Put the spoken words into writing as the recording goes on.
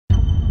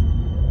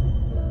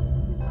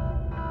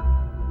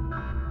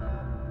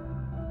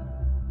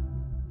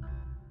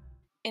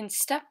In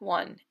step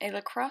 1, a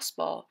lacrosse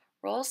ball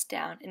rolls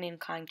down an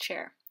inclined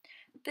chair.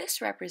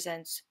 This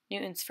represents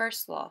Newton's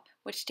first law,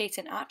 which states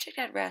an object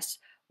at rest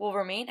will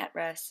remain at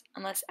rest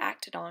unless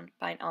acted on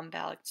by an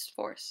unbalanced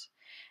force.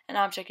 An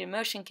object in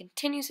motion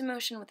continues in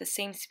motion with the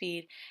same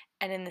speed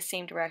and in the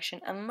same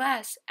direction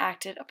unless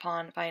acted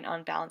upon by an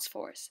unbalanced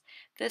force.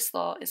 This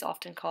law is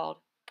often called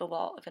the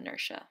law of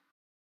inertia.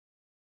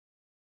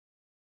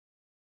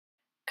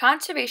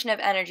 Conservation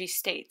of energy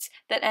states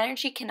that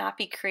energy cannot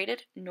be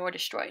created nor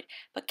destroyed,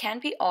 but can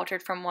be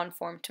altered from one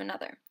form to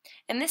another.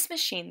 In this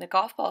machine, the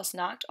golf ball is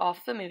knocked off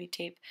of a movie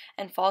tape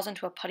and falls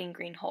into a putting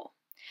green hole.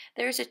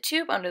 There is a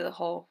tube under the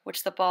hole,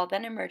 which the ball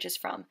then emerges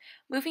from,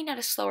 moving at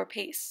a slower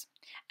pace.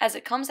 As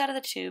it comes out of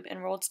the tube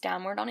and rolls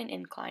downward on an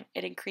incline,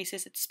 it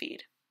increases its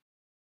speed.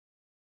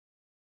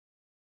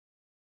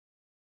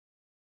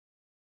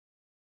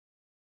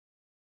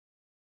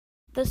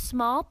 The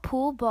small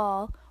pool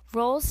ball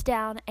rolls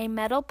down a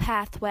metal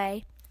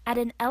pathway at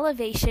an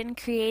elevation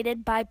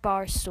created by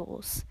bar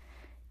stools.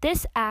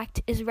 This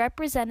act is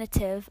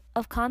representative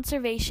of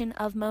conservation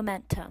of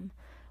momentum,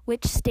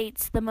 which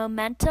states the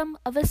momentum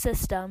of a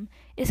system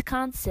is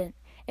constant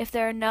if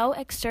there are no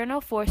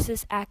external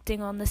forces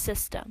acting on the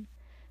system.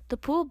 The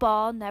pool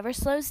ball never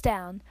slows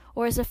down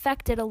or is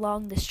affected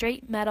along the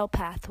straight metal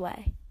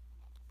pathway.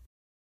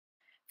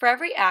 For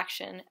every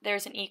action, there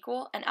is an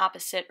equal and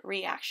opposite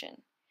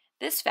reaction.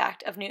 This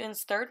fact of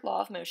Newton's third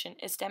law of motion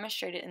is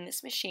demonstrated in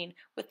this machine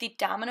with the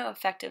domino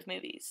effect of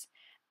movies.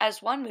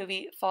 As one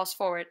movie falls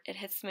forward, it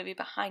hits the movie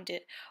behind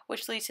it,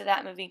 which leads to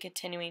that movie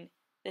continuing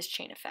this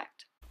chain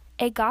effect.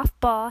 A golf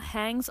ball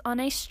hangs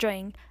on a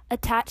string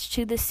attached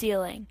to the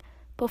ceiling.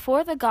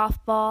 Before the golf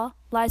ball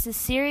lies a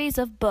series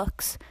of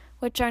books,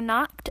 which are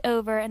knocked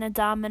over in a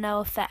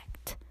domino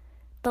effect.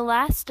 The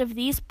last of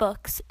these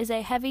books is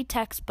a heavy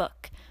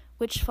textbook,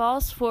 which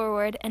falls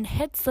forward and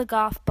hits the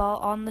golf ball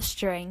on the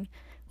string,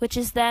 which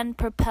is then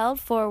propelled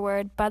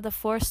forward by the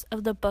force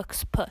of the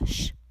book's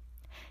push.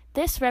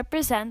 This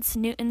represents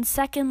Newton's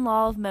second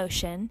law of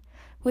motion,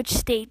 which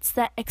states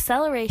that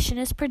acceleration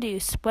is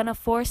produced when a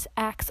force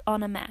acts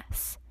on a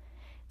mass.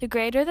 The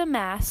greater the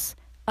mass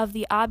of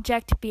the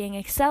object being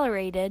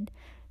accelerated,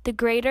 the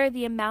greater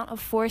the amount of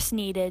force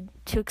needed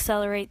to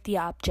accelerate the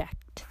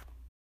object.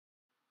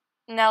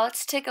 Now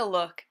let's take a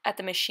look at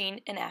the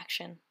machine in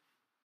action.